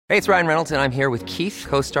Hey, it's Ryan Reynolds, and I'm here with Keith,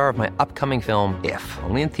 co-star of my upcoming film, If,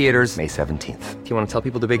 only in theaters May 17th. Do you want to tell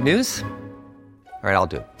people the big news? All right, I'll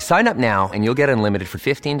do it. Sign up now and you'll get unlimited for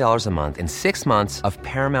 $15 a month and 6 months of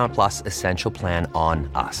Paramount Plus Essential Plan on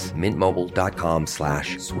us.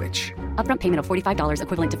 MintMobile.com/switch. Upfront payment of $45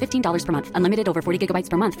 equivalent to $15 per month. Unlimited over 40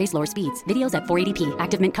 gigabytes per month. Face lower speeds. Videos at 480p.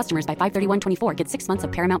 Active Mint customers by 531.24 get 6 months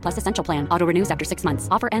of Paramount Plus Essential Plan. Auto renews after 6 months.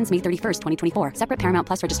 Offer ends May 31st, 2024. Separate Paramount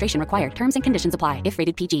Plus registration required. Terms and conditions apply if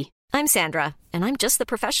rated PG. I'm Sandra, and I'm just the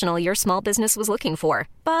professional your small business was looking for.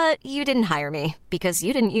 But you didn't hire me because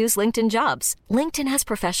you didn't use LinkedIn Jobs. LinkedIn has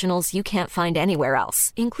professionals you can't find anywhere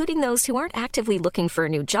else, including those who aren't actively looking for a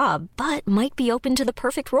new job, but might be open to the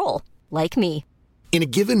perfect role, like me. In a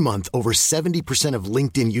given month, over 70% of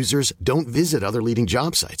LinkedIn users don't visit other leading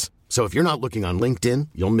job sites. So if you're not looking on LinkedIn,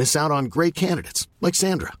 you'll miss out on great candidates like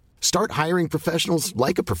Sandra. Start hiring professionals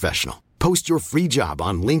like a professional. Post your free job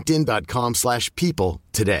on linkedin.com/people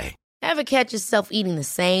today. Ever catch yourself eating the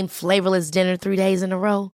same flavorless dinner 3 days in a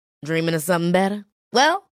row? Dreaming of something better?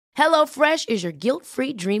 Well, HelloFresh is your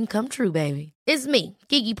guilt-free dream come true, baby. It's me,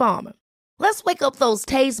 Keke Palmer. Let's wake up those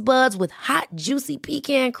taste buds with hot, juicy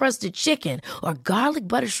pecan-crusted chicken or garlic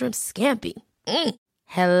butter shrimp scampi.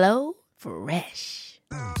 Hello Fresh.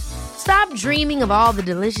 Stop dreaming of all the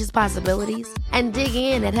delicious possibilities and dig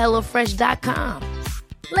in at HelloFresh.com.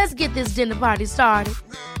 Let's get this dinner party started.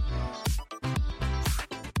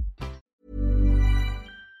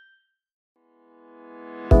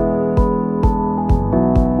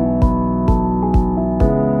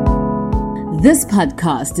 This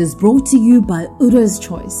podcast is brought to you by Udo's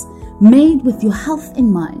Choice, made with your health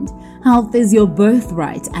in mind. Health is your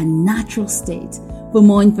birthright and natural state. For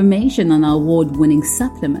more information on our award-winning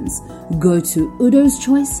supplements, go to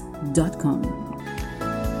udoschoice.com.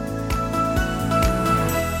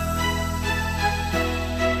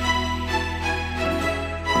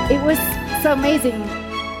 It was so amazing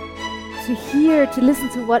to listen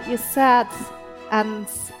to what you said, and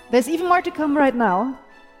there's even more to come right now.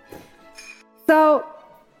 So,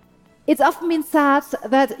 it's often been said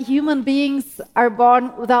that human beings are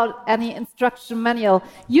born without any instruction manual.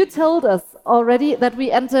 You told us already that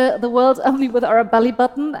we enter the world only with our belly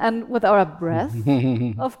button and with our breath,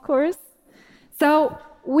 of course. So,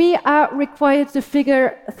 we are required to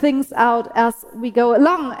figure things out as we go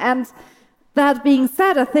along. And that being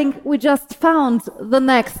said, I think we just found the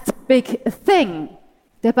next big thing.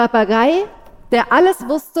 Der Papagei, der alles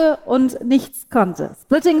wusste und nichts konnte.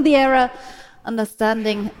 Splitting the Era,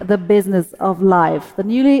 Understanding the Business of Life, the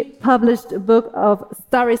newly published book of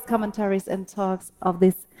stories, commentaries, and talks of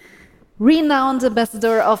this renowned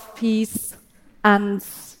ambassador of peace. And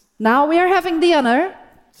now we are having the honor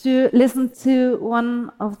to listen to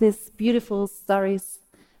one of these beautiful stories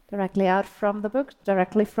directly out from the book,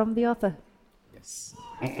 directly from the author. Yes.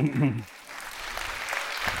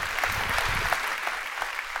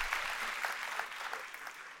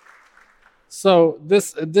 So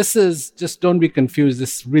this is, just don't be confused,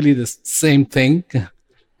 this is really the same thing,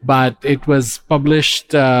 but it was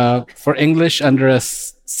published for English under a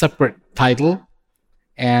separate title.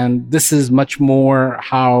 And this is much more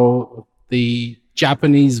how the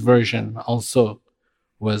Japanese version also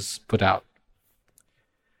was put out.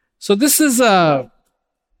 So this is a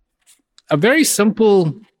very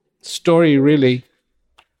simple story, really,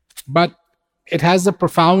 but it has a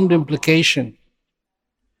profound implication.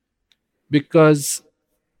 Because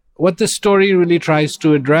what the story really tries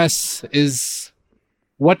to address is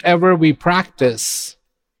whatever we practice,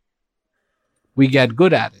 we get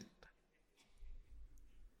good at it.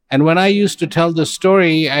 And when I used to tell the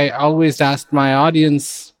story, I always asked my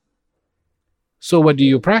audience, so what do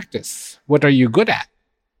you practice? What are you good at?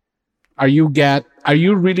 Are you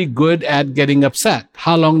really good at getting upset?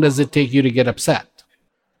 How long does it take you to get upset?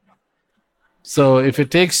 So if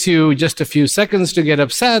it takes you just a few seconds to get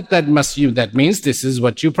upset, that means this is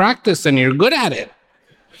what you practice and you're good at it.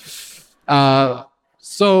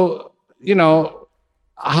 So,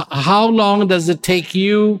 how long does it take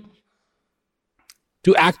you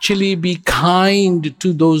to actually be kind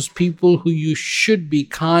to those people who you should be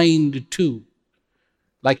kind to,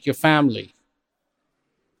 like your family?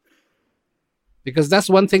 Because that's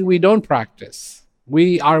one thing we don't practice.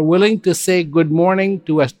 We are willing to say good morning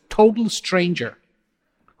to a total stranger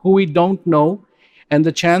who we don't know, and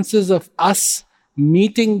the chances of us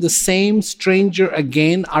meeting the same stranger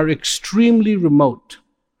again are extremely remote.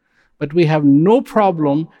 But we have no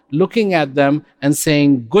problem looking at them and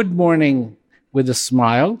saying good morning with a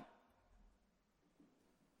smile.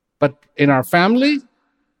 But in our family,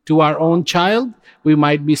 to our own child, we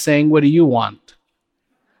might be saying, what do you want?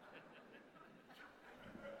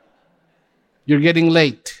 You're getting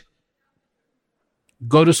late.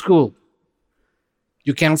 go to school.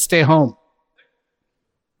 You can't stay home.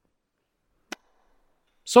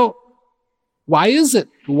 So, why is it?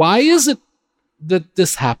 Why is it that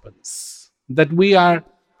this happens? That we are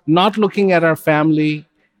not looking at our family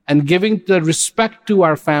and giving the respect to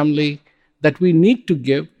our family that we need to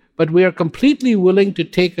give, but we are completely willing to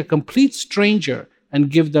take a complete stranger and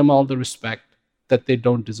give them all the respect that they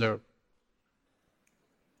don't deserve.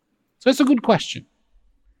 So it's a good question.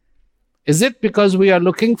 Is it because we are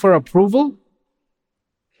looking for approval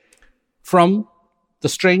from the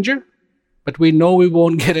stranger, but we know we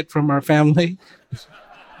won't get it from our family?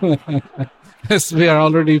 Yes, we are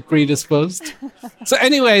already predisposed. So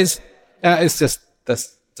anyways, it's just,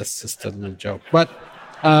 that's just a little joke. But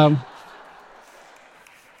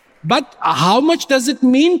how much does it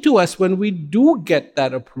mean to us when we do get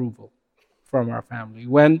that approval from our family?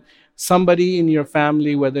 When somebody in your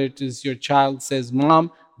family, whether it is your child, says,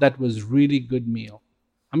 "Mom, that was really good meal."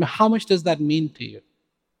 I mean, how much does that mean to you?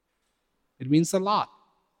 It means a lot.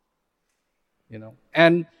 You know,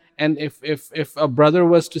 and if a brother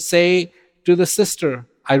was to say to the sister,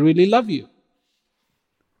 "I really love you,"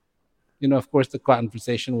 you know, of course the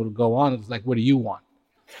conversation will go on. It's like, what do you want?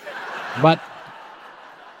 But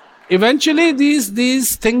eventually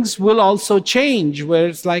these things will also change, where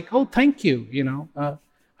it's like, "Oh, thank you, you know,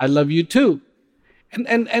 I love you too." And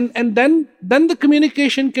then the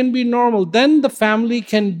communication can be normal. Then the family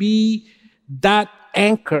can be that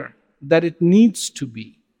anchor that it needs to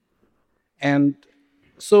be. And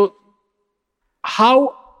so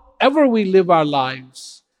however we live our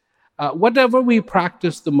lives, whatever we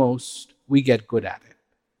practice the most, we get good at it.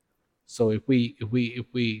 So if we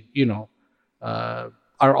you know,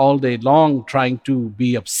 are all day long trying to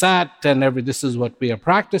be upset and this is what we are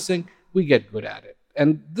practicing, we get good at it.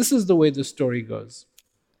 And this is the way the story goes.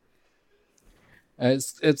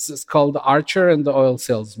 It's called The Archer and the Oil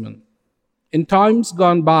Salesman. In times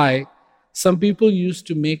gone by, some people used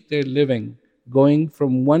to make their living going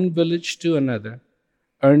from one village to another,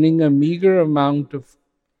 earning a meager amount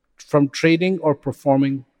from trading or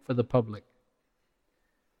performing for the public.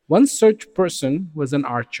 One such person was an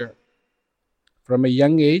archer. From a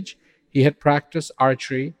young age, he had practiced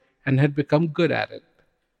archery and had become good at it.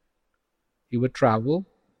 He would travel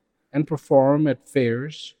and perform at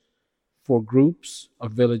fairs for groups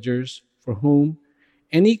of villagers for whom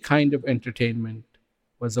any kind of entertainment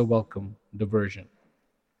was a welcome diversion.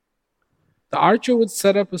 The archer would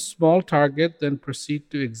set up a small target, then proceed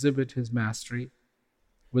to exhibit his mastery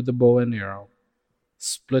with the bow and arrow,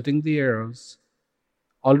 splitting the arrows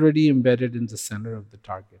already embedded in the center of the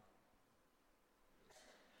target.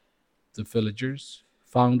 The villagers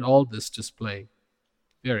found all this display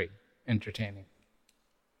very entertaining.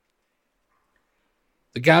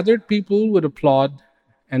 The gathered people would applaud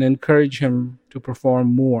and encourage him to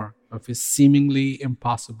perform more of his seemingly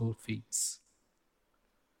impossible feats.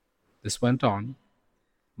 This went on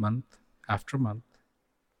month after month,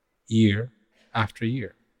 year after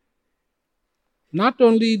year. Not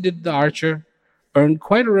only did the archer earn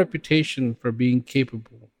quite a reputation for being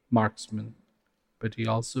capable marksman, but he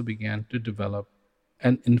also began to develop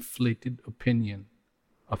an inflated opinion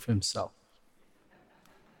of himself.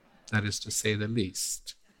 That is to say the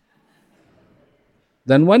least.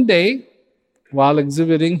 Then one day, while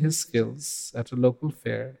exhibiting his skills at a local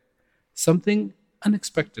fair, something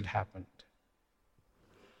unexpected happened.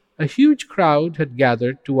 A huge crowd had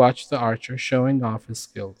gathered to watch the archer showing off his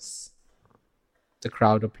skills. The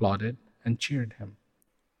crowd applauded and cheered him.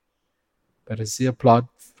 But as the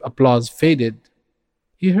applause faded,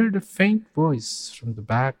 he heard a faint voice from the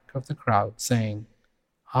back of the crowd saying,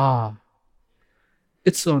 "Ah,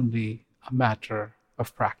 it's only a matter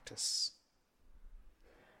of practice."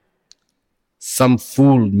 Some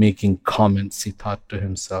fool making comments, he thought to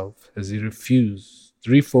himself as he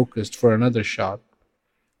refocused for another shot,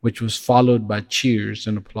 which was followed by cheers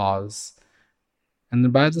and applause, and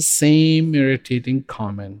then by the same irritating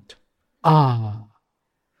comment, "Ah,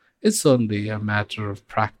 it's only a matter of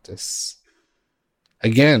practice."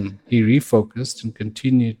 Again, he refocused and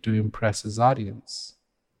continued to impress his audience.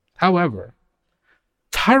 However,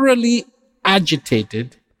 thoroughly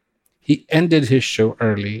agitated, he ended his show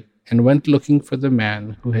early and went looking for the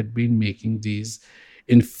man who had been making these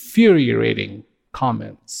infuriating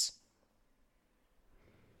comments.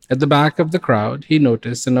 At the back of the crowd, he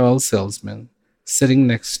noticed an oil salesman sitting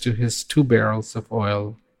next to his 2 barrels of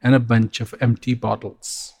oil and a bunch of empty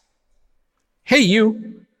bottles. "Hey,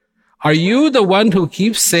 you! Are you the one who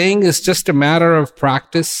keeps saying it's just a matter of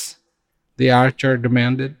practice?" the archer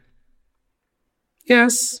demanded.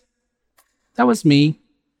 "Yes, that was me,"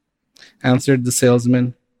 answered the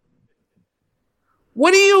salesman.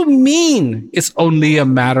 What do you mean it's only a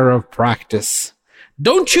matter of practice?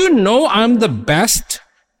 Don't you know I'm the best?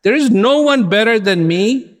 There is no one better than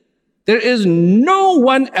me. There is no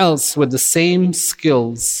one else with the same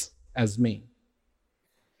skills as me.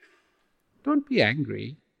 Don't be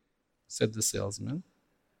angry, said the salesman.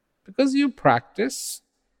 Because you practice,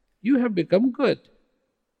 you have become good.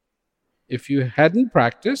 If you hadn't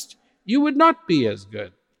practiced, you would not be as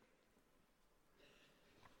good.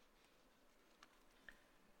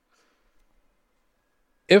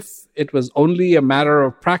 If it was only a matter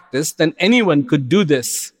of practice, then anyone could do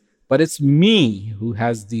this. But it's me who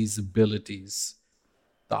has these abilities,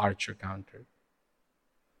 the archer countered.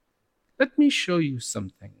 Let me show you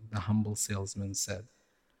something, the humble salesman said,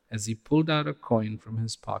 as he pulled out a coin from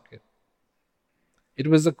his pocket. It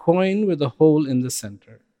was a coin with a hole in the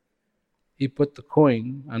center. He put the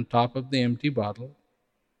coin on top of the empty bottle,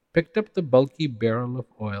 picked up the bulky barrel of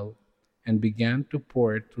oil, and began to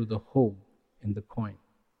pour it through the hole in the coin,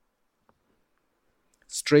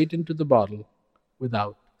 straight into the bottle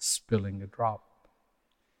without spilling a drop.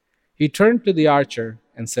 He turned to the archer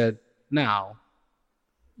and said, "Now,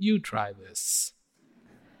 you try this."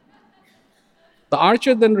 The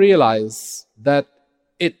archer then realized that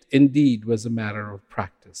it indeed was a matter of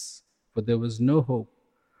practice, for there was no hope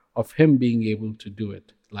of him being able to do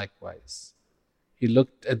it likewise. He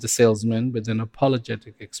looked at the salesman with an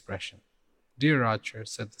apologetic expression. "Dear archer,"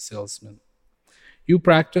 said the salesman, "you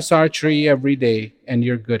practice archery every day and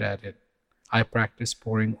you're good at it. I practice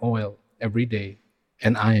pouring oil every day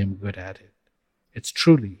and I am good at it. It's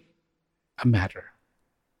truly a matter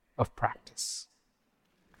of practice."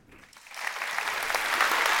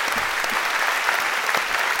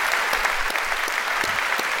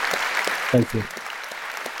 Thank you.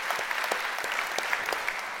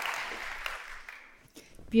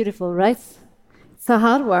 Beautiful, right? So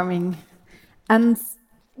heartwarming. And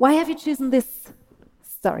why have you chosen this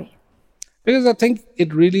story? Because I think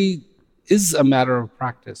it really is a matter of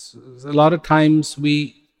practice. A lot of times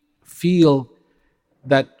we feel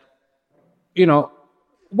that,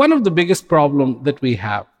 one of the biggest problems that we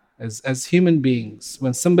have as human beings,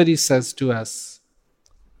 when somebody says to us,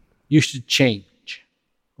 "You should change,"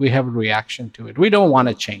 we have a reaction to it. We don't want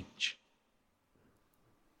to change.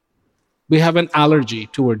 We have an allergy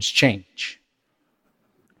towards change.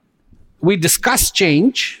 We discuss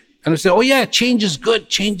change and we say, "Oh yeah, change is good,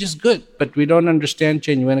 change is good." But we don't understand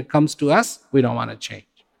change. When it comes to us, we don't want to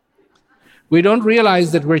change. We don't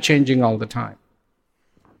realize that we're changing all the time.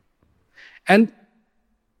 And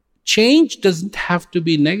change doesn't have to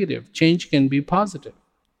be negative. Change can be positive.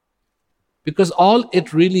 Because all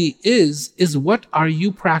it really is what are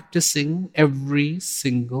you practicing every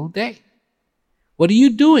single day? What are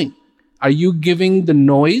you doing? Are you giving the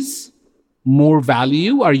noise more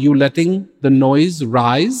value? Are you letting the noise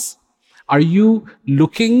rise? Are you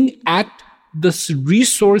looking at the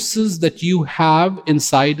resources that you have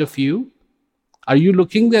inside of you? Are you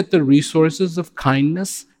looking at the resources of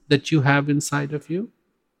kindness that you have inside of you?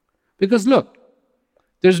 Because look,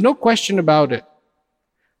 there's no question about it.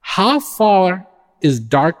 How far is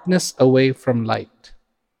darkness away from light?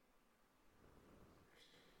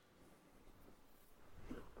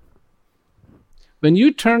 When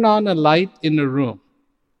you turn on a light in a room,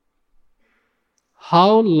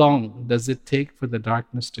 how long does it take for the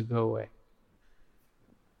darkness to go away?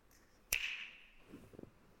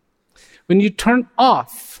 When you turn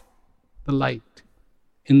off the light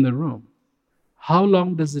in the room, how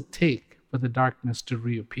long does it take for the darkness to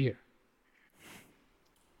reappear?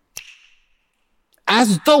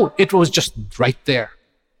 As though it was just right there.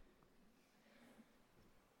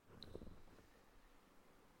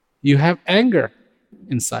 You have anger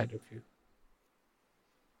inside of you.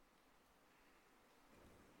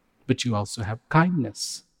 But you also have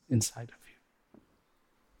kindness inside of you.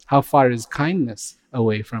 How far is kindness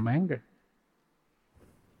away from anger?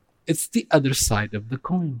 It's the other side of the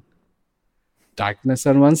coin. Darkness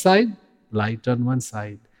on one side, light on one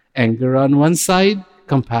side. Anger on one side,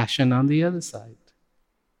 compassion on the other side.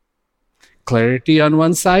 Clarity on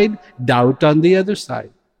one side, doubt on the other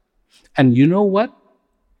side. And you know what?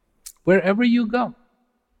 Wherever you go,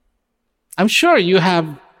 I'm sure you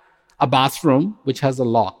have a bathroom which has a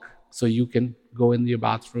lock. So you can go in your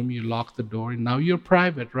bathroom, you lock the door, and now you're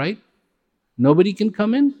private, right? Nobody can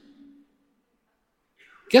come in.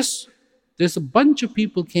 Guess there's a bunch of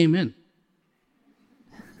people came in.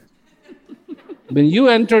 When you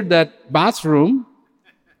entered that bathroom,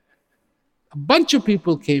 a bunch of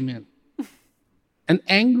people came in. An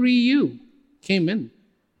angry you came in.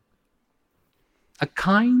 A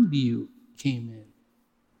kind you came in.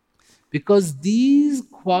 Because these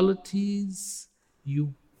qualities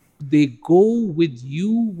they go with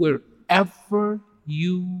you wherever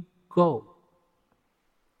you go.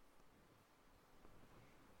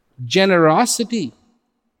 Generosity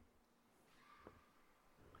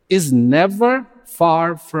is never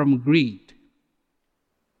far from greed.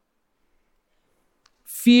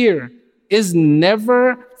 Fear is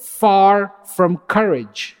never far from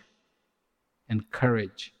courage. And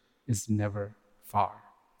courage is never far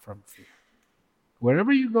from fear.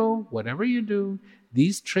 Wherever you go, whatever you do,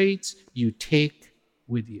 these traits you take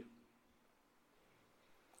with you.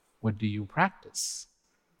 What do you practice?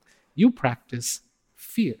 You practice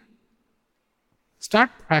fear.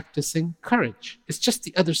 Start practicing courage. It's just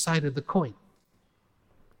the other side of the coin.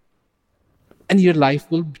 And your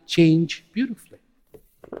life will change beautifully.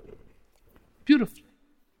 Beautifully.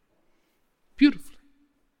 Beautifully.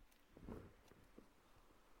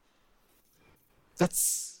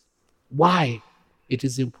 That's why it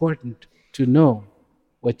is important to know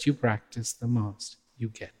what you practice the most, you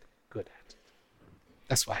get good at it.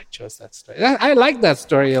 That's why I chose that story. I like that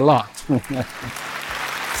story a lot.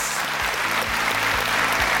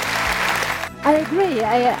 I agree.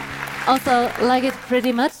 I also like it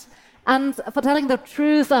pretty much. And for telling the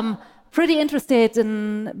truth, I'm pretty interested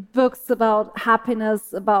in books about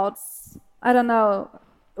happiness, about, I don't know,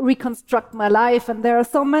 reconstruct my life. And there are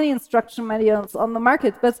so many instruction manuals on the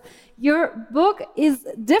market. But your book is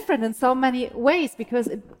different in so many ways because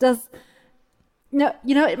it does,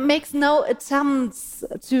 it makes no attempts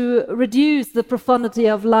to reduce the profundity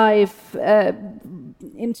of life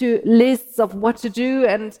into lists of what to do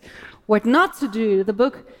and what not to do. The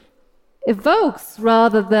book evokes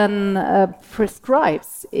rather than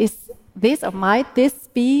prescribes. Is this, or might this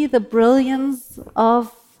be, the brilliance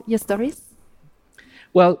of your stories?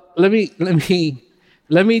 Well, let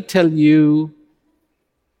me tell you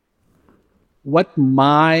what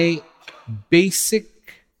my basic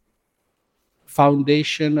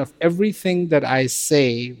foundation of everything that I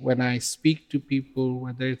say when I speak to people,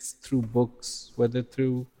 whether it's through books, whether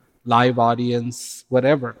through live audience,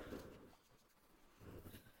 whatever.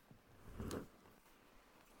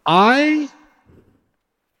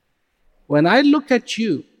 When I look at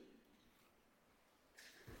you,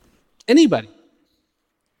 anybody,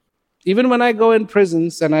 even when I go in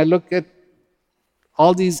prisons and I look at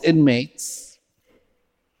all these inmates,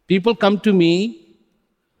 people come to me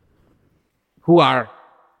who are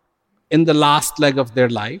in the last leg of their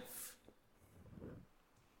life.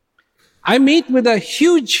 I meet with a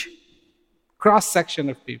huge cross-section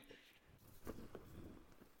of people.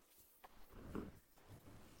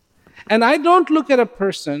 And I don't look at a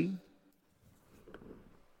person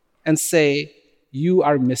and say, you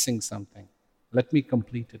are missing something. Let me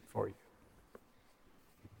complete it for you.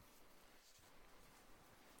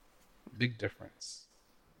 Big difference.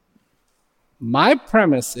 My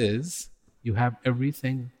premise is you have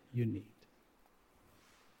everything you need.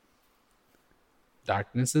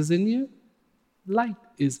 Darkness is in you. Light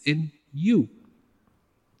is in you.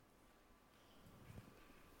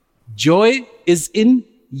 Joy is in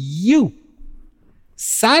you.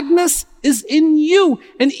 Sadness is in you.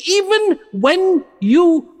 And even when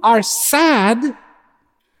you are sad,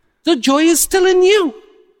 the joy is still in you.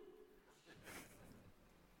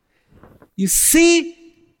 You see,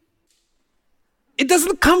 it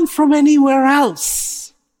doesn't come from anywhere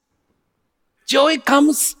else. Joy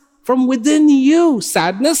comes from within you.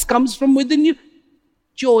 Sadness comes from within you.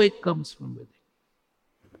 Joy comes from within.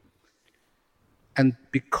 And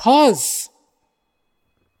because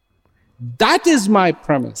that is my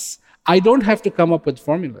premise, I don't have to come up with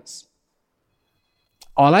formulas.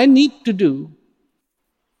 All I need to do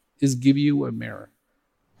is give you a mirror.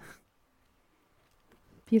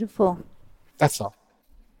 Beautiful. That's all.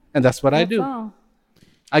 And that's what I do. All.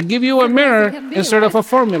 I give you a mirror instead of a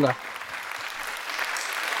formula.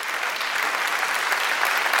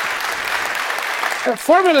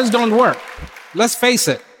 Formulas don't work. Let's face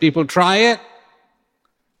it. People try it.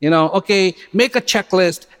 Okay, make a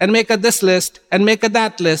checklist and make a this list and make a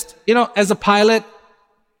that list. As a pilot,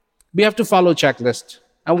 we have to follow checklist.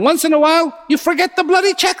 And once in a while, you forget the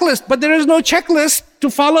bloody checklist, but there is no checklist to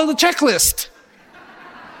follow the checklist.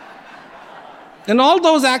 And all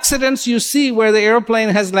those accidents you see where the airplane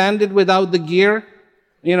has landed without the gear,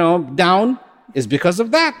 down, is because of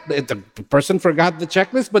that. The person forgot the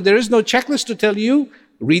checklist, but there is no checklist to tell you,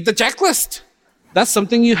 read the checklist. That's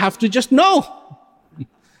something you have to just know.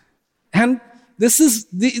 And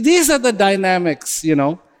these are the dynamics,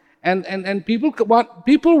 and what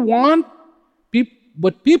people want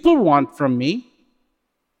from me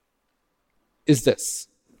is this.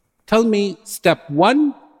 Tell me step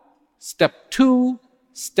 1, step 2,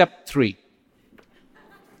 step 3.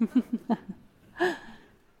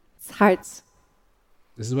 It's hard.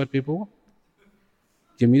 This is what people want.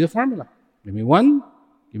 Give me the formula. Give me 1,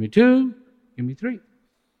 give me 2, give me 3.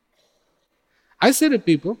 I say to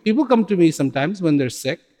people come to me sometimes when they're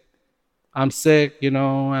sick. I'm sick,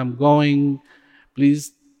 I'm going.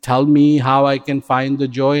 Please tell me how I can find the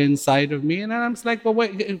joy inside of me. And I'm just like, well,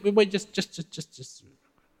 wait, just.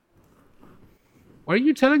 Why are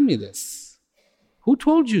you telling me this? Who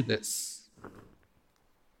told you this?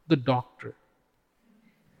 The doctor.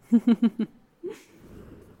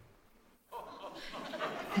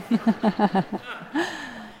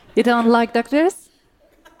 You don't like doctors?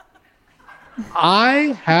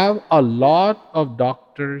 I have a lot of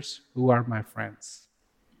doctors who are my friends.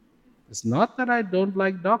 It's not that I don't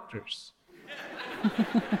like doctors.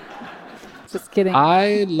 Just kidding.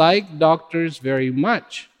 I like doctors very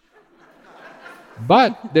much.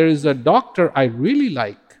 But there is a doctor I really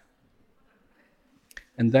like.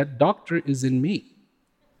 And that doctor is in me.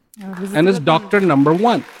 And it's doctor number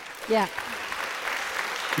 1. Yeah.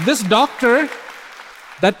 This doctor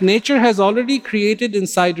that nature has already created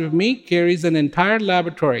inside of me carries an entire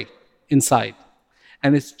laboratory inside.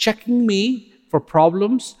 And it's checking me for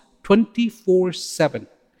problems 24/7.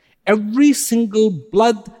 Every single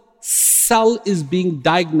blood cell is being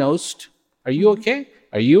diagnosed. Are you okay?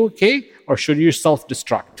 Are you okay? Or should you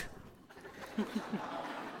self-destruct?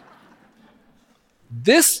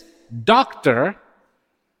 This doctor,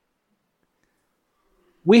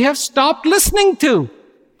 we have stopped listening to.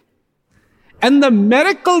 And the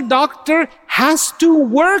medical doctor has to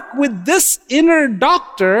work with this inner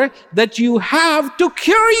doctor that you have to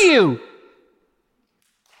cure you.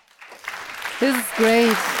 This is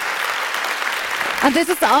great. And this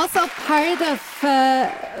is also part of,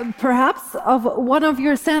 perhaps, of one of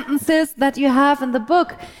your sentences that you have in the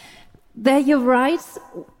book. There you write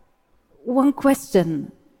one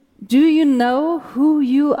question. Do you know who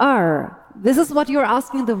you are? This is what you're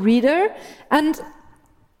asking the reader. And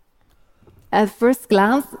at first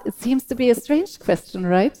glance, it seems to be a strange question,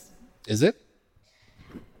 right? Is it?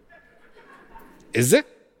 Is it?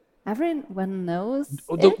 Everyone knows.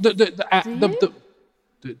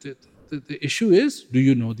 The issue is, do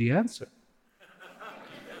you know the answer?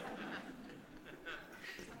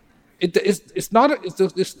 It's not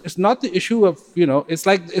the issue of, it's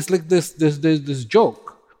like this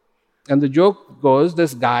joke. And the joke goes,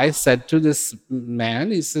 this guy said to this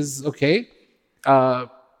man, he says, okay,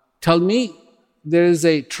 tell me, there is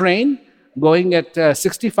a train going at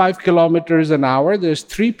 65 kilometers an hour. There's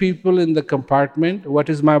 3 people in the compartment. What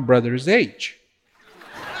is my brother's age?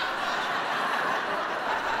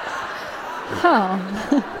 Oh.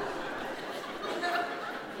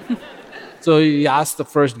 So he asked the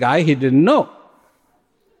first guy, he didn't know.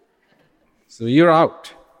 So you're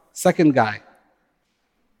out. Second guy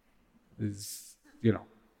is,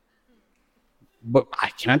 but I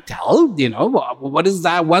can't tell, what is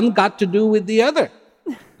that one got to do with the other?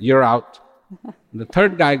 You're out. And the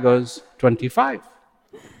third guy goes, 25.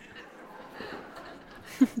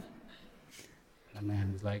 The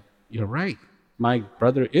man is like, you're right. My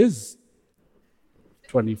brother is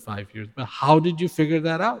 25 years. But how did you figure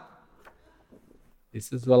that out? He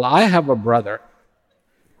says, well, I have a brother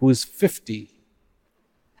who is 50,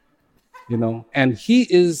 and he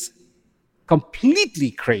is completely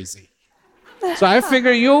crazy. So I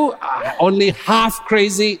figure you are only half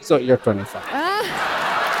crazy, so you're 25.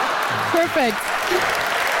 Perfect.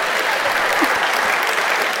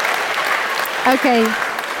 Okay.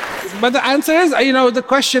 But the answer is, the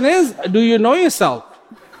question is, do you know yourself?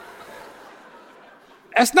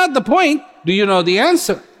 That's not the point. Do you know the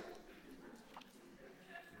answer?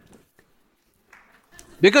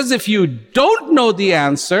 Because if you don't know the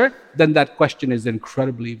answer, then that question is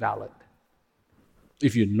incredibly valid.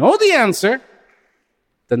 If you know the answer,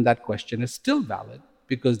 then that question is still valid,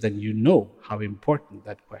 because then you know how important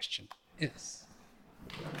that question is.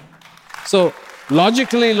 So,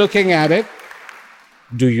 logically looking at it,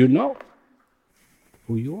 do you know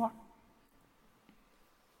who you are?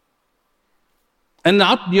 And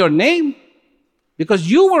not your name, because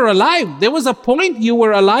you were alive. There was a point you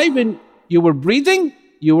were alive and you were breathing,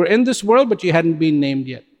 you were in this world, but you hadn't been named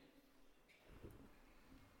yet.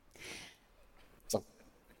 So,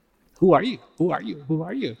 who are you? Who are you? Who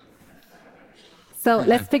are you? So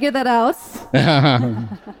let's figure that out.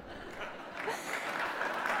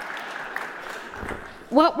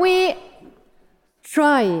 What we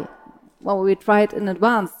tried in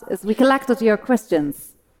advance is we collected your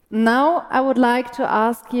questions. Now I would like to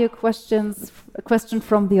ask you a question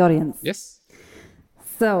from the audience. Yes.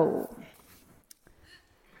 So,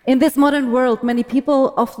 In this modern world, many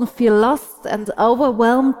people often feel lost and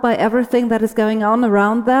overwhelmed by everything that is going on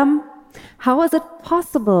around them. How is it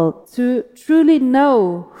possible to truly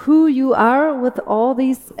know who you are with all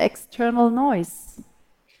these external noise?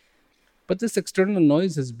 But this external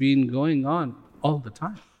noise has been going on all the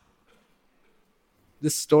time.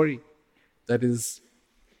 This story that is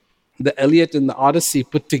the Iliad and the Odyssey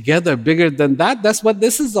put together, bigger than that, that's what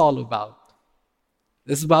this is all about.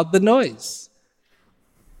 It's about the noise.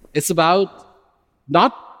 It's about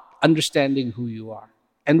not understanding who you are.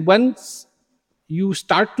 And once you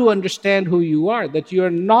start to understand who you are, that you are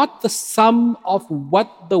not the sum of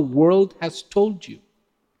what the world has told you.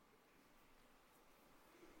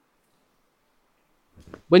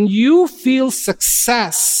 When you feel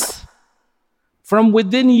success from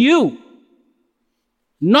within you,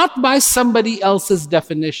 not by somebody else's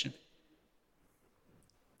definition.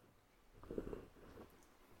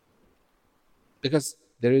 Because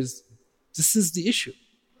this is the issue.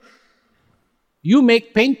 You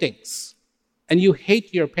make paintings and you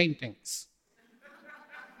hate your paintings.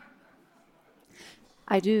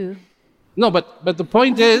 I do. No, but the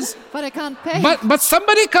point is, But I can't paint. but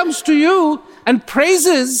somebody comes to you and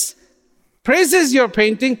praises your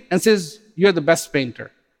painting and says, you're the best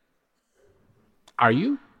painter. Are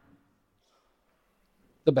you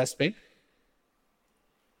the best painter?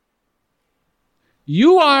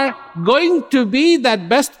 You are going to be that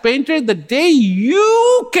best painter the day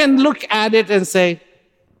you can look at it and say,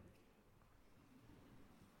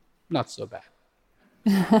 not so bad.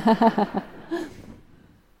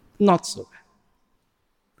 Not so bad.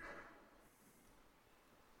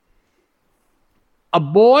 A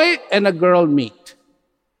boy and a girl meet.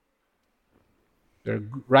 They're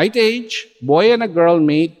right age, boy and a girl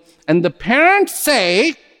meet, and the parents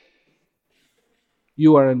say,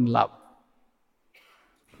 you are in love.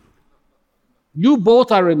 You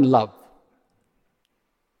both are in love.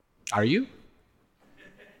 Are you?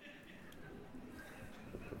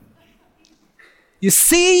 You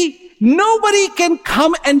see, nobody can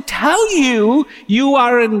come and tell you you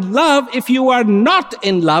are in love if you are not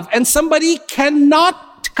in love, and somebody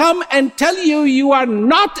cannot come and tell you you are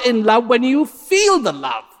not in love when you feel the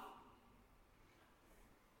love.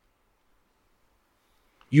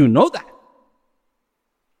 You know that.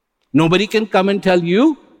 Nobody can come and tell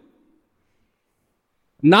you,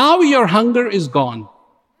 now your hunger is gone.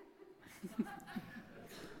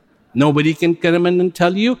 Nobody can come in and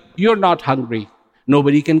tell you, you're not hungry.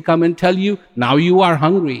 Nobody can come and tell you, now you are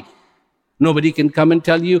hungry. Nobody can come and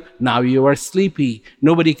tell you, now you are sleepy.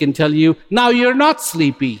 Nobody can tell you, now you're not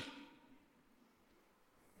sleepy.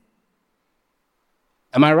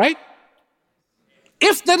 Am I right?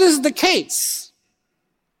 If that is the case,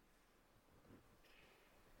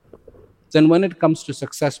 then when it comes to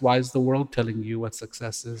success, why is the world telling you what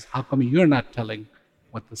success is? How come you're not telling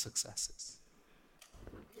what the success is?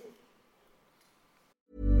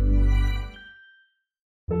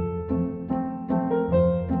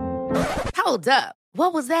 Hold up.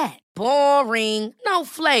 What was that? Boring. No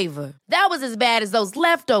flavor. That was as bad as those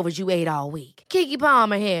leftovers you ate all week. Keke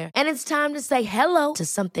Palmer here, and it's time to say hello to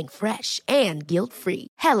something fresh and guilt-free.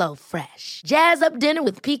 Hello Fresh. Jazz up dinner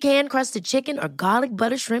with pecan-crusted chicken or garlic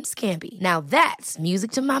butter shrimp scampi. Now that's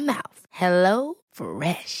music to my mouth. Hello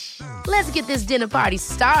Fresh. Let's get this dinner party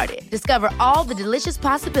started. Discover all the delicious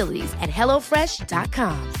possibilities at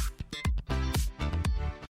hellofresh.com.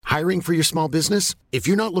 Hiring for your small business? If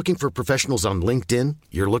you're not looking for professionals on LinkedIn,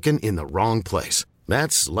 you're looking in the wrong place.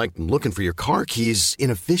 That's like looking for your car keys in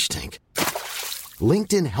a fish tank.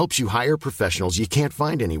 LinkedIn helps you hire professionals you can't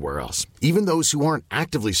find anywhere else, even those who aren't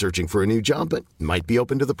actively searching for a new job but might be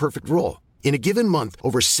open to the perfect role. In a given month,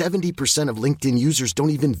 over 70% of LinkedIn users don't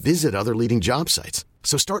even visit other leading job sites.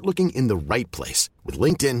 So start looking in the right place. With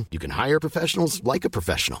LinkedIn, you can hire professionals like a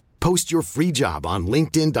professional. Post your free job on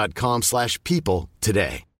linkedin.com/people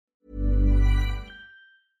today.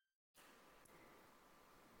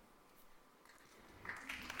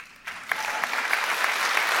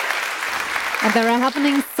 And there are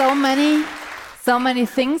happening so many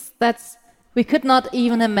things that we could not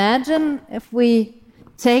even imagine. If we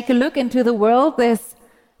take a look into the world, there's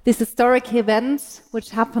this historic event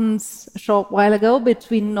which happened a short while ago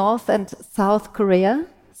between North and South Korea.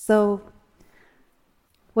 So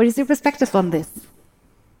what is your perspective on this?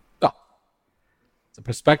 Oh, the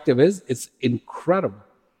perspective is, it's incredible.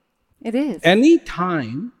 It is.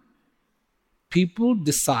 Anytime people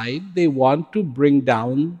decide they want to bring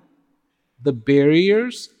down the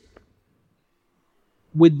barriers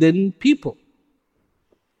within people.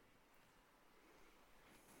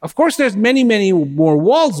 Of course, there's many more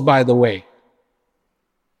walls, by the way.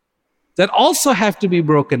 that also have to be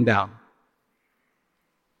broken down.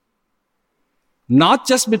 Not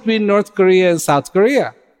just between North Korea and South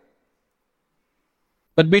Korea,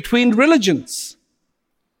 but between religions,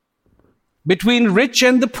 between rich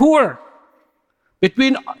and the poor,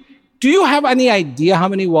 do you have any idea how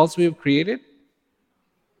many walls we have created?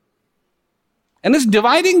 And it's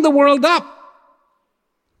dividing the world up.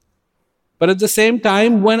 But at the same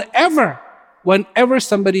time, whenever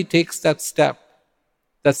somebody takes that step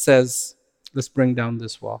that says, let's bring down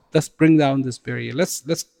this wall, let's bring down this barrier, let's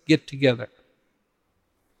get together,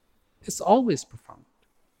 it's always profound.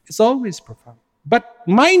 It's always profound. But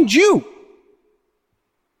mind you,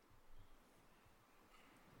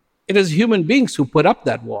 it is human beings who put up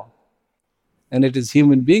that wall. And it is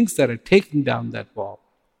human beings that are taking down that wall.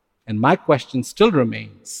 And my question still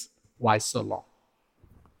remains, why so long?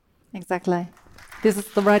 Exactly. This is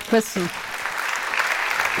the right question.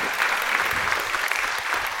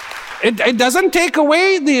 It doesn't take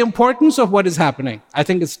away the importance of what is happening. I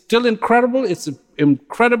think it's still incredible. It's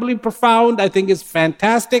incredibly profound. I think it's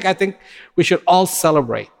fantastic. I think we should all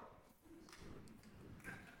celebrate.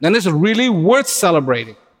 And it's really worth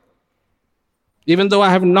celebrating. Even though I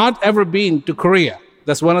have not ever been to Korea.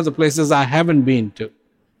 That's one of the places I haven't been to.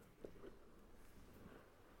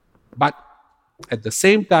 But at the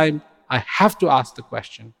same time, I have to ask the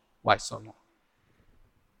question, why so long?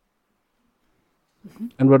 Mm-hmm.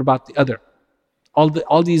 And what about the other?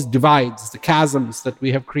 All these divides, the chasms that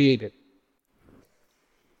we have created.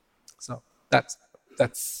 So that's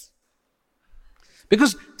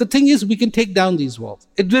because the thing is, we can take down these walls.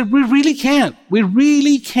 We really can. We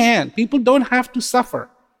really can. People don't have to suffer.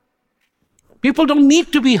 People don't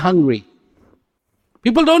need to be hungry.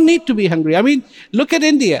 People don't need to be hungry. I mean, look at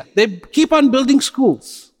India. They keep on building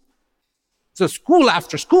schools. So school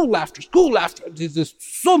after school after school after. There's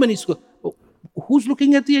so many schools. Who's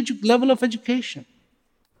looking at the level of education?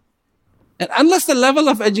 And unless the level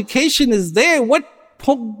of education is there, what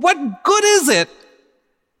good is it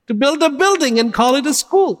to build a building and call it a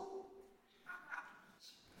school?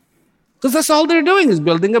 Because that's all they're doing, is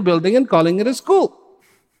building a building and calling it a school.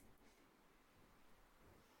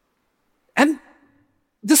 And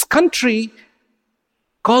this country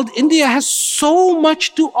called India has so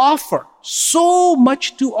much to offer, so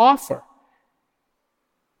much to offer.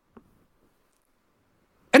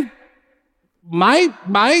 And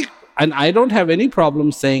and I don't have any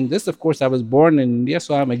problem saying this. Of course, I was born in India,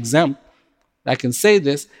 so I'm exempt. I can say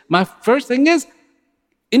this. My first thing is,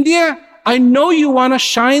 India, I know you want to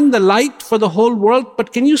shine the light for the whole world,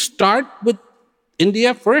 but can you start with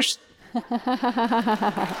India first?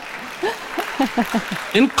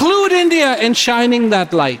 Include India in shining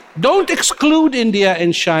that light. Don't exclude India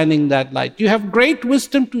in shining that light. You have great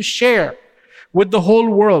wisdom to share with the whole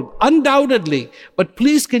world, undoubtedly. But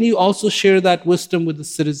please, can you also share that wisdom with the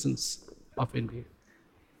citizens of India?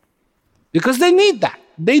 Because they need that.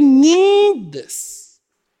 They need this.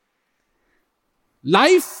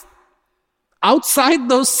 Life outside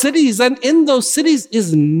those cities and in those cities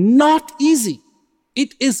is not easy.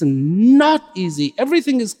 It is not easy.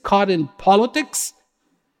 Everything is caught in politics.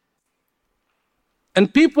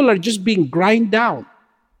 And people are just being ground down.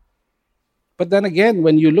 But then again,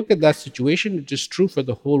 when you look at that situation, it is true for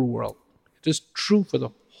the whole world. It is true for the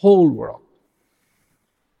whole world.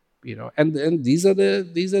 You know, and these are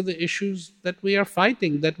the issues that we are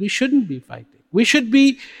fighting, that we shouldn't be fighting. We should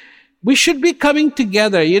be coming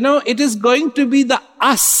together. You know, it is going to be the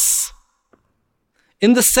us.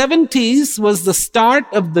 In the 70s was the start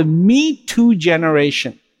of the Me Too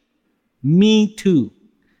generation. Me Too.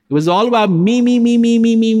 It was all about me. Me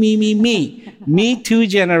Too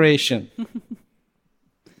generation.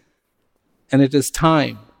 And it is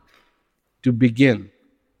time to begin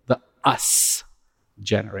the us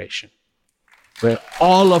generation, where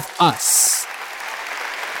all of us,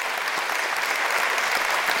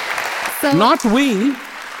 not me,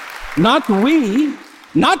 not we,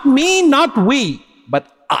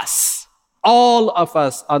 but us, all of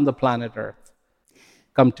us on the planet Earth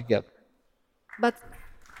come together. But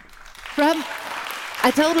I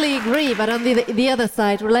totally agree, but on the other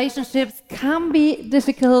side, relationships can be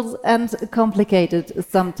difficult and complicated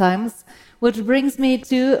sometimes, which brings me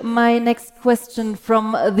to my next question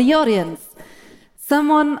from the audience.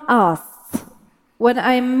 Someone asks, when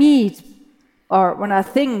I meet or when I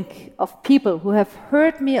think of people who have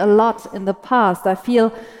hurt me a lot in the past, I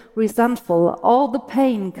feel resentful. All the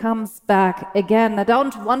pain comes back again. I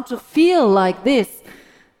don't want to feel like this.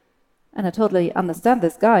 And I totally understand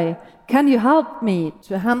this guy. Can you help me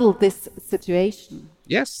to handle this situation?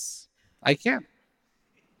 Yes, I can.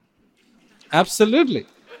 Absolutely.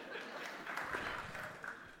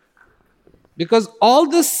 Because all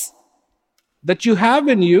this that you have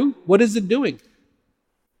in you, what is it doing?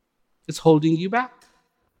 It's holding you back.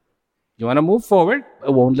 You want to move forward,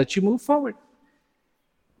 it won't let you move forward.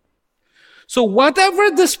 So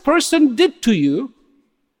whatever this person did to you,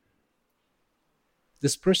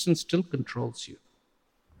 this person still controls you.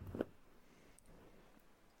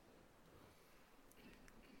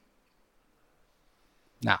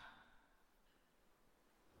 Now,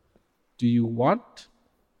 do you want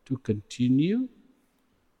to continue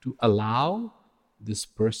to allow this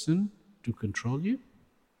person to control you?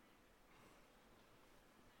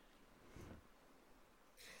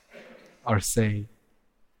 Or say,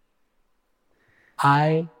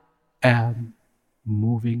 I am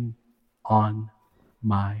moving on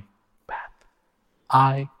my path.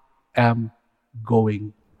 I am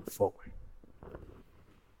going forward.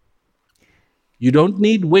 You don't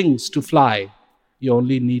need wings to fly. You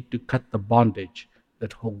only need to cut the bondage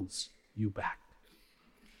that holds you back.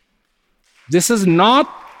 This is not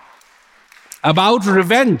about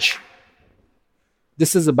revenge.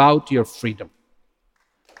 This is about your freedom.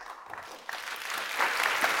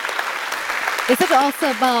 Is it also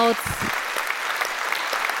about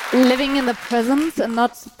living in the present and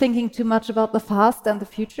not thinking too much about the past and the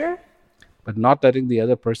future? But not letting the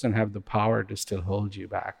other person have the power to still hold you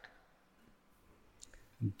back.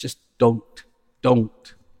 Just don't.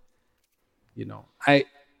 You know,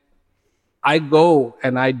 I go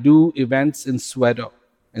and I do events in Soweto,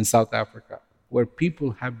 in South Africa, where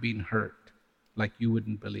people have been hurt like you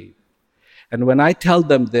wouldn't believe. And when I tell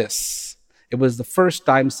them this, it was the first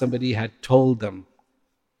time somebody had told them,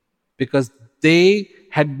 because they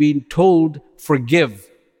had been told, forgive.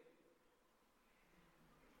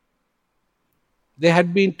 They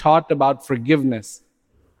had been taught about forgiveness.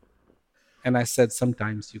 And I said,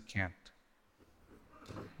 sometimes you can't.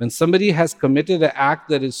 When somebody has committed an act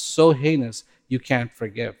that is so heinous, you can't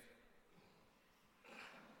forgive.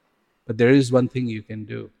 But there is one thing you can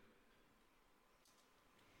do.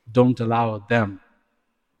 Don't allow them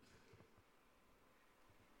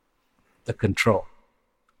the control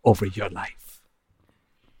over your life.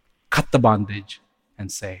 Cut the bondage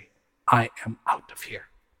and say, I am out of here.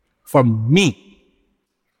 For me,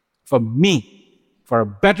 for a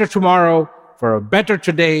better tomorrow, for a better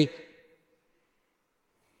today,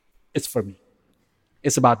 it's for me.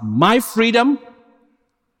 It's about my freedom.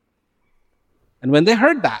 And when they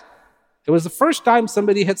heard that, it was the first time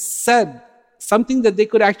somebody had said something that they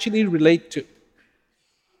could actually relate to.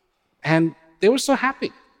 And they were so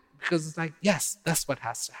happy. Because it's like, yes, that's what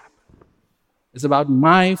has to happen. It's about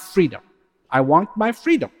my freedom. I want my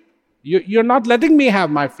freedom. You're not letting me have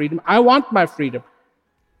my freedom. I want my freedom.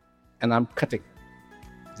 And I'm cutting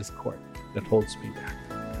this cord that holds me back.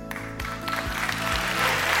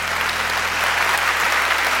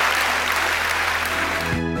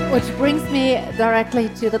 Which brings me directly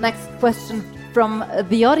to the next question from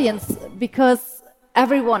the audience, because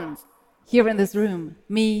everyone here in this room,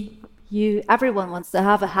 me, you, everyone wants to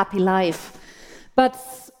have a happy life. But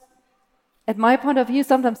at my point of view,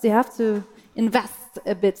 sometimes you have to invest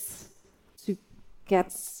a bit to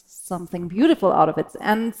get something beautiful out of it.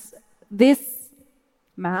 And this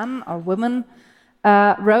man or woman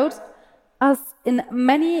wrote, as in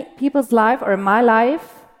many people's life or in my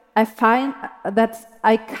life, I find that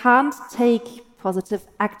I can't take positive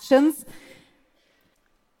actions.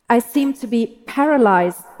 I seem to be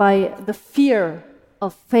paralyzed by the fear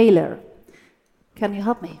of failure. Can you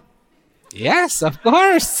help me? Yes, of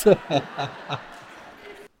course.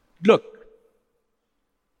 Look,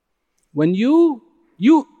 when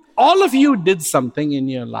all of you did something in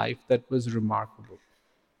your life that was remarkable.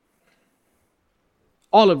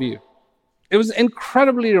 All of you. It was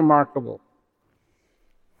incredibly remarkable.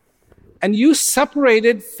 And you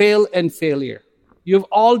separated fail and failure. You've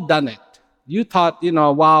all done it. You thought,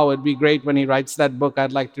 wow, it'd be great when he writes that book.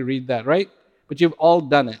 I'd like to read that, right? But you've all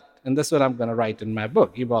done it. And that's what I'm going to write in my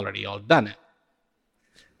book. You've already all done it.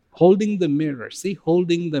 Holding the mirror. See,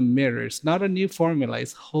 holding the mirror. It's not a new formula.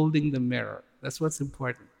 It's holding the mirror. That's what's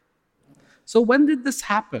important. So when did this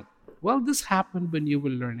happen? Well, this happened when you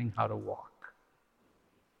were learning how to walk.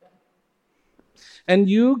 And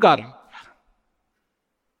you got up.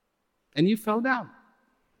 And you fell down.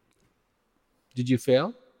 Did you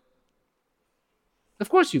fail? Of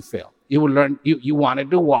course you failed. You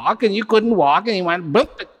wanted to walk and you couldn't walk and you went,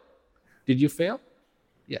 boop. Did you fail?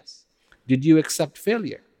 Yes. Did you accept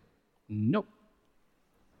failure? No.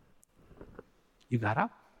 You got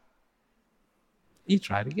up. You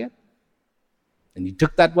tried again. And you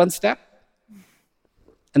took that one step.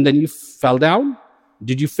 And then you fell down.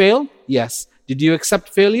 Did you fail? Yes. Did you accept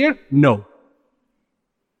failure? No.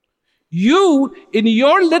 You, in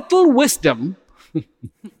your little wisdom,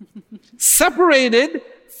 separated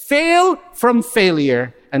fail from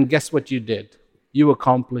failure. And guess what you did? You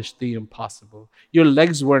accomplished the impossible. Your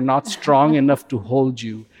legs were not strong enough to hold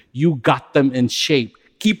you. You got them in shape.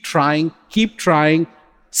 Keep trying,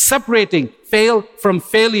 separating fail from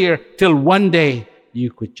failure till one day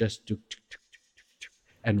you could just do.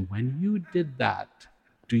 And when you did that,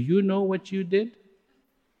 do you know what you did?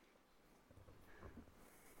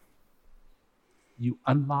 You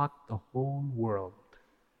unlocked the whole world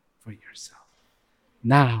for yourself.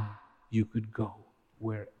 Now you could go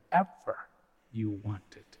wherever you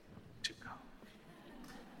wanted to go.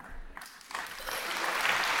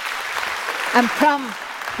 And Pram,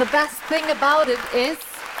 the best thing about it is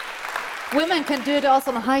women can do it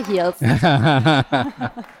also on high heels.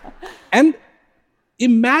 And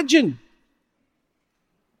imagine,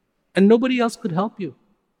 and nobody else could help you.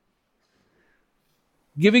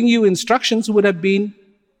 Giving you instructions would have been,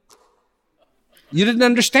 you didn't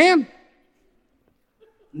understand.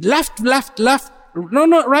 Left.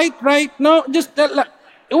 No, right. No, just left.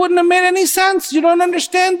 It wouldn't have made any sense. You don't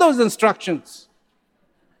understand those instructions.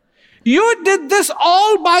 You did this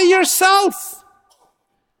all by yourself.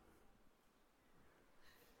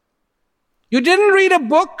 You didn't read a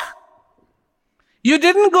book. You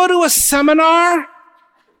didn't go to a seminar.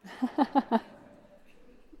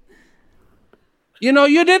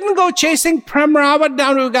 You didn't go chasing Prem Rawat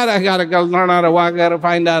down. I gotta go learn how to walk. I gotta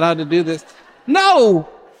find out how to do this. No,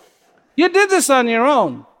 you did this on your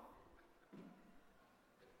own.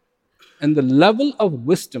 And the level of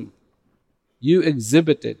wisdom you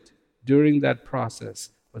exhibited during that process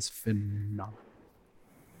was phenomenal.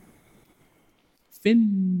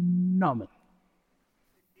 Phenomenal.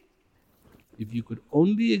 If you could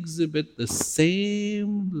only exhibit the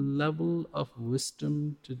same level of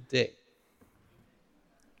wisdom today,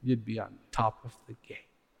 you'd be on top of the game.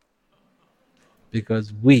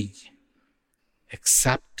 Because we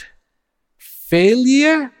accept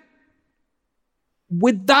failure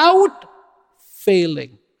without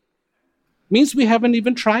failing. Means we haven't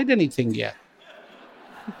even tried anything yet.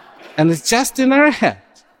 And it's just in our head.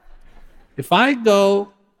 If I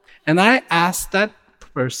go and I ask that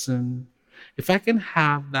person if I can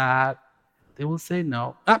have that, they will say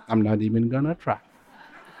no. I'm not even going to try.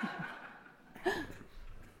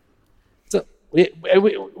 So,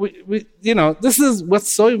 this is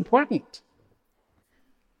what's so important.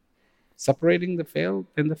 Separating the fail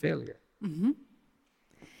and the failure. Mm-hmm.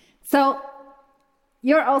 So,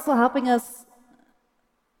 you're also helping us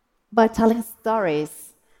by telling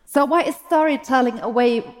stories. So why is storytelling a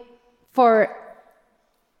way for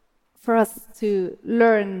us to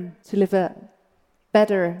learn to live a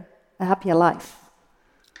better, a happier life?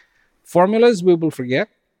 Formulas we will forget.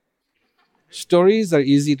 Stories are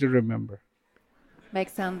easy to remember.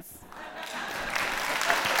 Makes sense.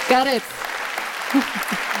 Got it.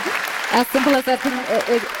 As simple as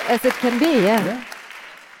it can be, yeah.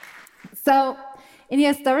 So, in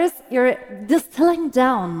your stories, you're distilling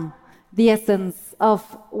down the essence of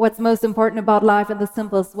what's most important about life in the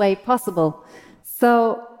simplest way possible.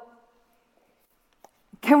 So,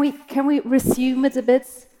 can we resume it a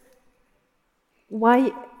bit?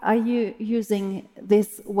 Why are you using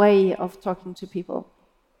this way of talking to people?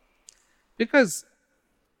 Because,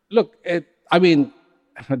 look,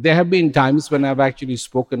 there have been times when I've actually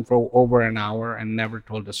spoken for over an hour and never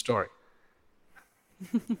told a story.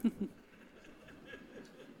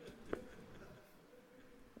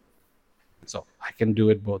 So I can do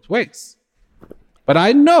it both ways. But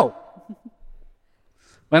I know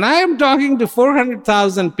when I am talking to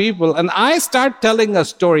 400,000 people and I start telling a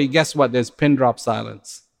story, guess what? There's pin drop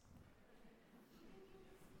silence.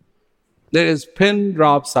 There is pin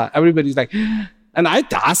drop silence. Everybody's like, and I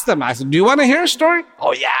asked them, I said, do you want to hear a story?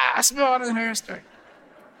 Oh, yes, I want to hear a story.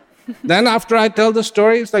 Then after I tell the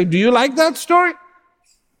story, it's like, do you like that story?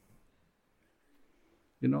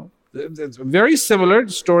 It's a very similar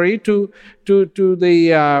story to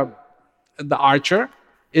the archer.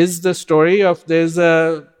 Is the story of there's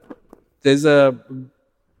a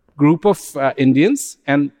group of Indians,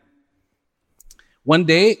 and one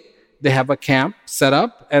day they have a camp set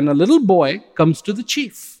up, and a little boy comes to the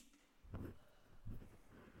chief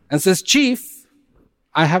and says, "Chief,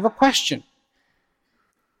 I have a question."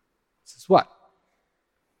 He says, "What?"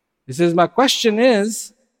 He says, "My question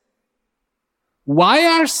is, why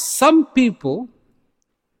are some people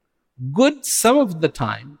good some of the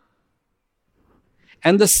time,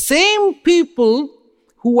 and the same people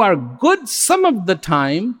who are good some of the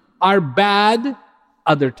time are bad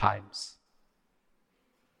other times?"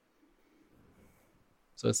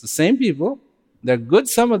 So it's the same people, They're good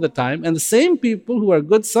some of the time, and the same people who are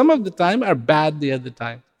good some of the time are bad the other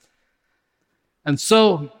time. And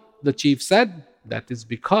so the chief said, that is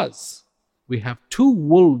because we have two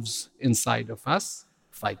wolves inside of us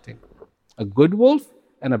fighting. A good wolf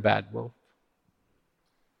and a bad wolf.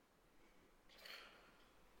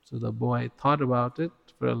 So the boy thought about it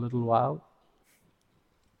for a little while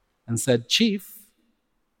and said, Chief,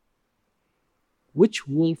 which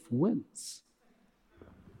wolf wins?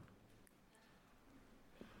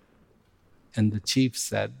 And the chief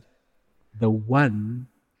said, the one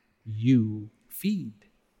you feed.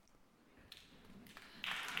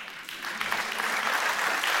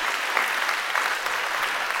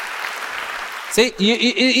 See,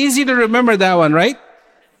 easy to remember that one, right?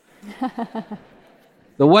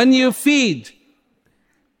 The one you feed.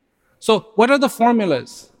 So, what are the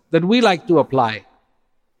formulas that we like to apply?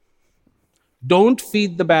 Don't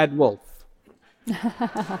feed the bad wolf.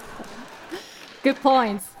 Good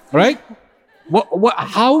points. Right?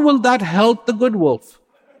 How will that help the good wolf?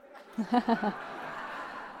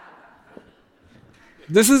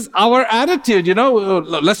 This is our attitude,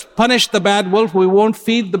 let's punish the bad wolf. We won't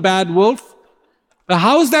feed the bad wolf. But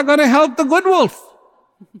how is that going to help the good wolf?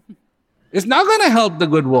 It's not going to help the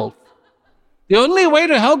good wolf. The only way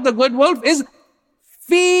to help the good wolf is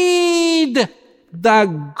feed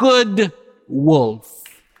the good wolf.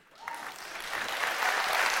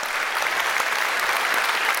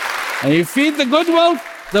 And you feed the good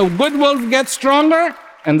wolf gets stronger,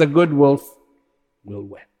 and the good wolf will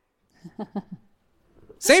win.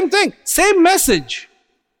 Same thing, same message.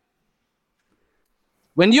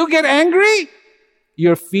 When you get angry,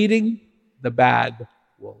 you're feeding the bad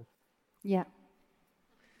wolf. Yeah.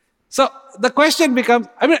 So the question becomes,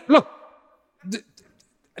 look,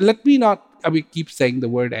 let me not, keep saying the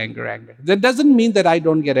word anger. That doesn't mean that I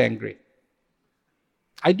don't get angry.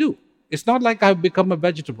 I do. It's not like I've become a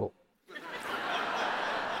vegetable.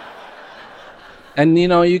 And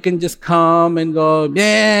you can just come and go,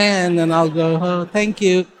 yeah, and then I'll go, oh, thank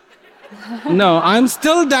you. No, I'm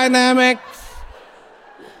still dynamic.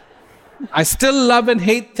 I still love and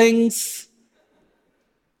hate things.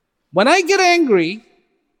 When I get angry,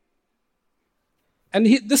 and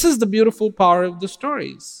this is the beautiful power of the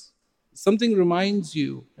stories. Something reminds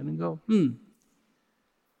you, and you go,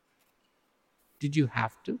 did you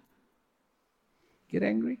have to get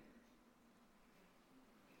angry?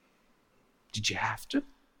 Did you have to?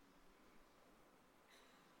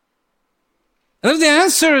 And if the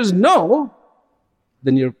answer is no,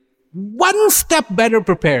 then you're one step better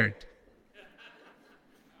prepared.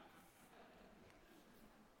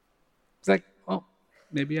 It's like, oh,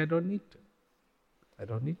 maybe I don't need to. I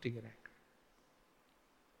don't need to get angry.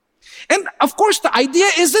 And of course, the idea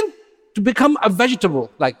isn't to become a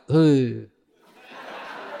vegetable, like, ugh.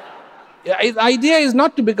 The idea is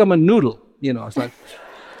not to become a noodle, it's like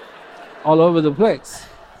all over the place.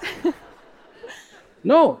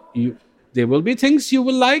 No, there will be things you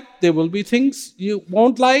will like, there will be things you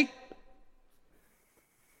won't like.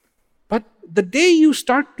 But the day you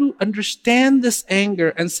start to understand this anger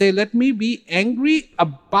and say, let me be angry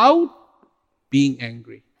about being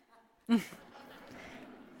angry.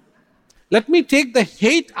 Let me take the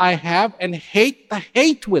hate I have and hate the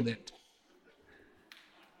hate with it.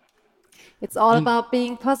 It's all about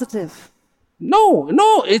being positive. No,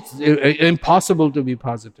 it's impossible to be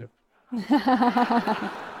positive.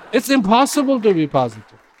 It's impossible to be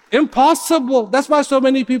positive. Impossible. That's why so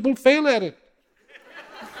many people fail at it.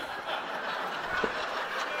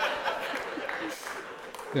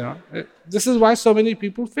 This is why so many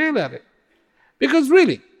people fail at it. Because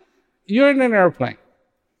really, you're in an airplane.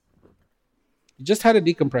 You just had a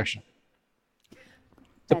decompression.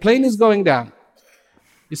 The plane is going down.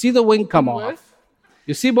 You see the wing come off.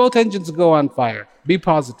 You see both engines go on fire. Be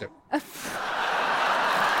positive.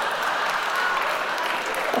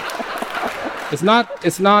 It's not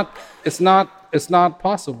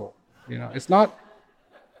possible. It's not.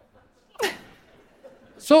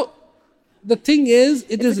 So the thing is,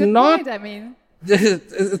 it is not. Point,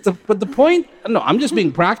 but the point. No, I'm just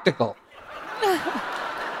being practical.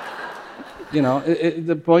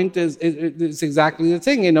 The point is, it's exactly the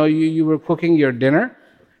thing. You were cooking your dinner,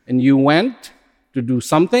 and you went to do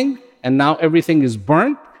something, and now everything is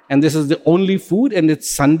burnt, and this is the only food, and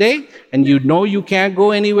it's Sunday, and you can't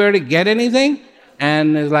go anywhere to get anything,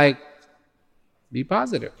 and it's like, be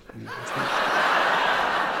positive.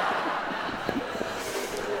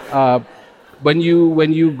 When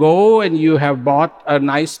you go and you have bought a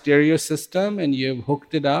nice stereo system, and you've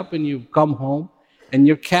hooked it up, and you've come home, and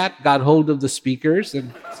your cat got hold of the speakers,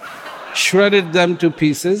 and shredded them to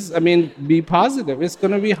pieces. I mean, be positive. It's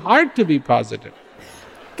going to be hard to be positive.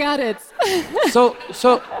 Got it. So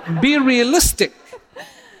be realistic.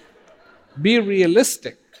 Be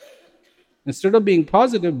realistic. Instead of being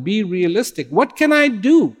positive, be realistic. What can I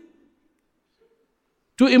do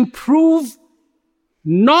to improve?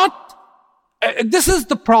 This is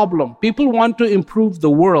the problem. People want to improve the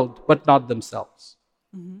world, but not themselves.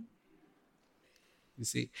 Mm-hmm. You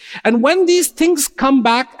see? And when these things come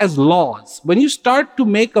back as laws, when you start to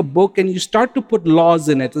make a book and you start to put laws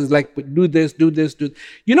in it, it's like, do this, do this, do this.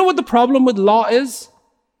 You know what the problem with law is?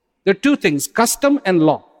 There are two things, custom and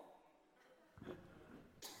law.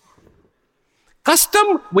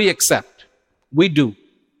 Custom, we accept. We do.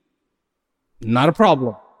 Not a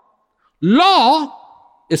problem. Law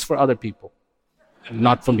is for other people,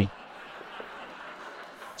 not for me.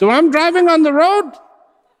 So when I'm driving on the road,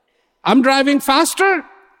 I'm driving faster.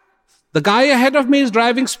 The guy ahead of me is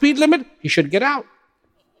driving speed limit. He should get out.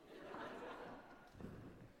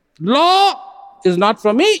 Law is not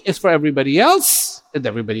for me. It's for everybody else. And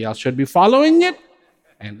everybody else should be following it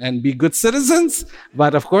and be good citizens.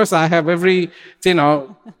 But of course, I have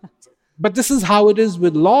but this is how it is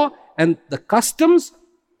with law. And the customs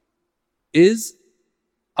is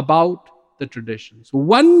about the traditions.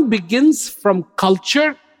 One begins from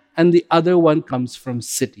culture and the other one comes from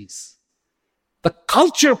cities. The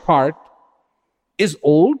culture part is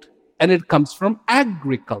old and it comes from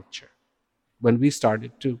agriculture, when we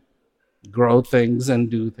started to grow things and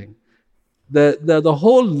do things. The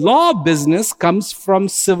whole law business comes from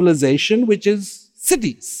civilization, which is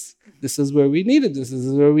cities. This is where we need it. This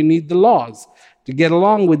is where we need the laws to get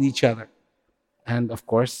along with each other. And of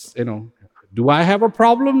course, do I have a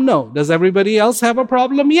problem? No. Does everybody else have a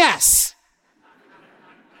problem? Yes.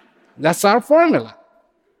 That's our formula.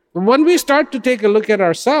 When we start to take a look at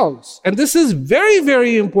ourselves, and this is very,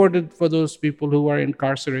 very important for those people who are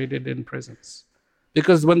incarcerated in prisons,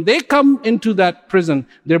 because when they come into that prison,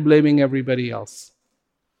 they're blaming everybody else.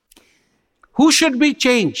 Who should be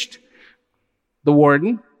changed? The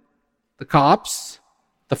warden, the cops,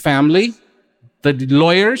 the family, the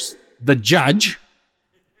lawyers, the judge.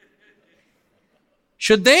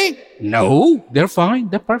 Should they? No, they're fine,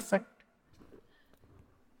 they're perfect.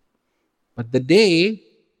 But the day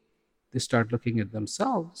they start looking at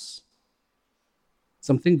themselves,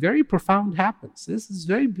 something very profound happens. This is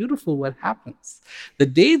very beautiful what happens. The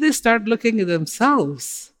day they start looking at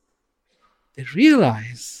themselves, they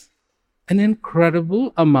realize an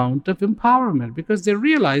incredible amount of empowerment, because they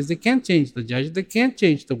realize they can't change the judge, they can't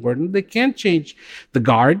change the warden, they can't change the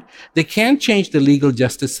guard, they can't change the legal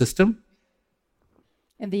justice system.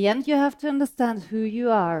 In the end, you have to understand who you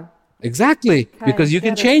are. Exactly, because you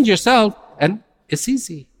can change yourself, and it's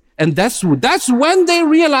easy. And that's when they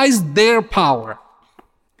realize their power.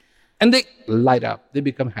 And they light up, they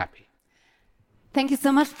become happy. Thank you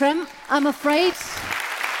so much, Prem. I'm afraid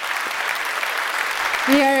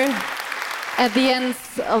we are at the end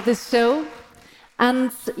of this show.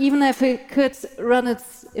 And even if we could run it,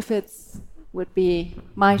 if it would be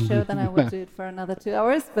my show, then I would do it for another 2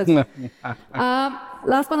 hours. But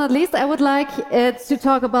last but not least, I would like to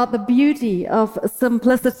talk about the beauty of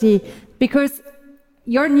simplicity, because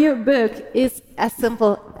your new book is as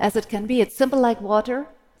simple as it can be. It's simple like water,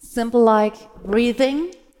 simple like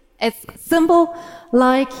breathing. It's simple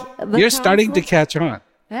like the You're starting to catch on.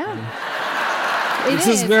 Yeah. This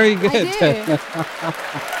is very good.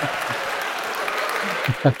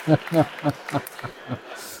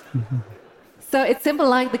 So it's simple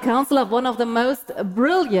like the counsel of one of the most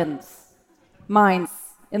brilliant minds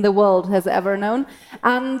in the world has ever known.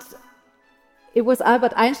 And it was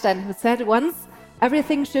Albert Einstein who said once,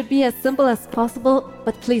 everything should be as simple as possible,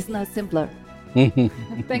 but please no simpler.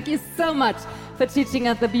 Thank you so much for teaching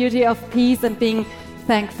us the beauty of peace and being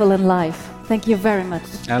thankful in life. Thank you very much.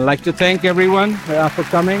 I'd like to thank everyone for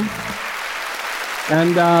coming,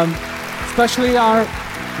 and especially our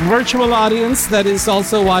virtual audience that is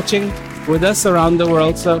also watching with us around the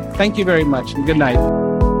world. So thank you very much, and good night.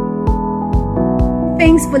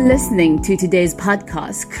 Thanks for listening to today's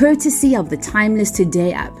podcast, courtesy of the Timeless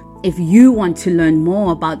Today app. If you want to learn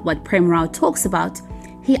more about what Prem Rao talks about,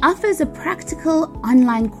 he offers a practical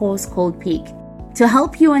online course called Peak to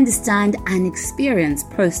help you understand and experience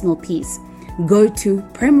personal peace. Go to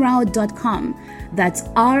premrao.com, that's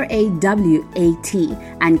RAWAT,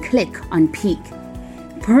 and click on Peak.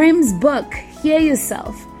 Prem's book, Hear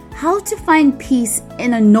Yourself, How to Find Peace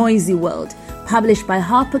in a Noisy World, published by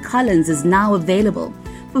HarperCollins, is now available.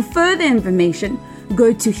 For further information,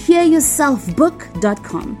 go to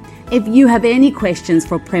hearyourselfbook.com. If you have any questions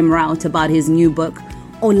for Prem Rao about his new book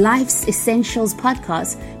or Life's Essentials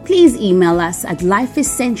podcast, please email us at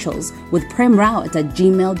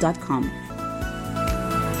lifeessentialswithpremrawat@gmail.com.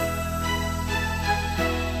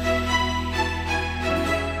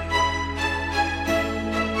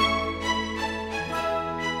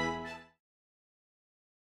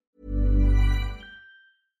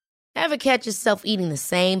 Ever catch yourself eating the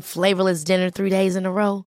same flavorless dinner 3 days in a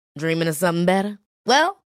row? Dreaming of something better?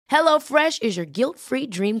 Well, HelloFresh is your guilt-free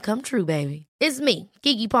dream come true, baby. It's me,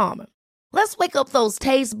 Keke Palmer. Let's wake up those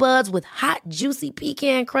taste buds with hot, juicy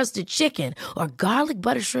pecan-crusted chicken or garlic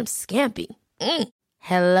butter shrimp scampi.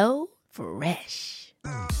 Hello Fresh.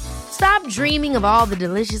 Stop dreaming of all the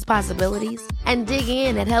delicious possibilities and dig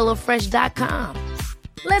in at HelloFresh.com.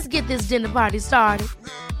 Let's get this dinner party started.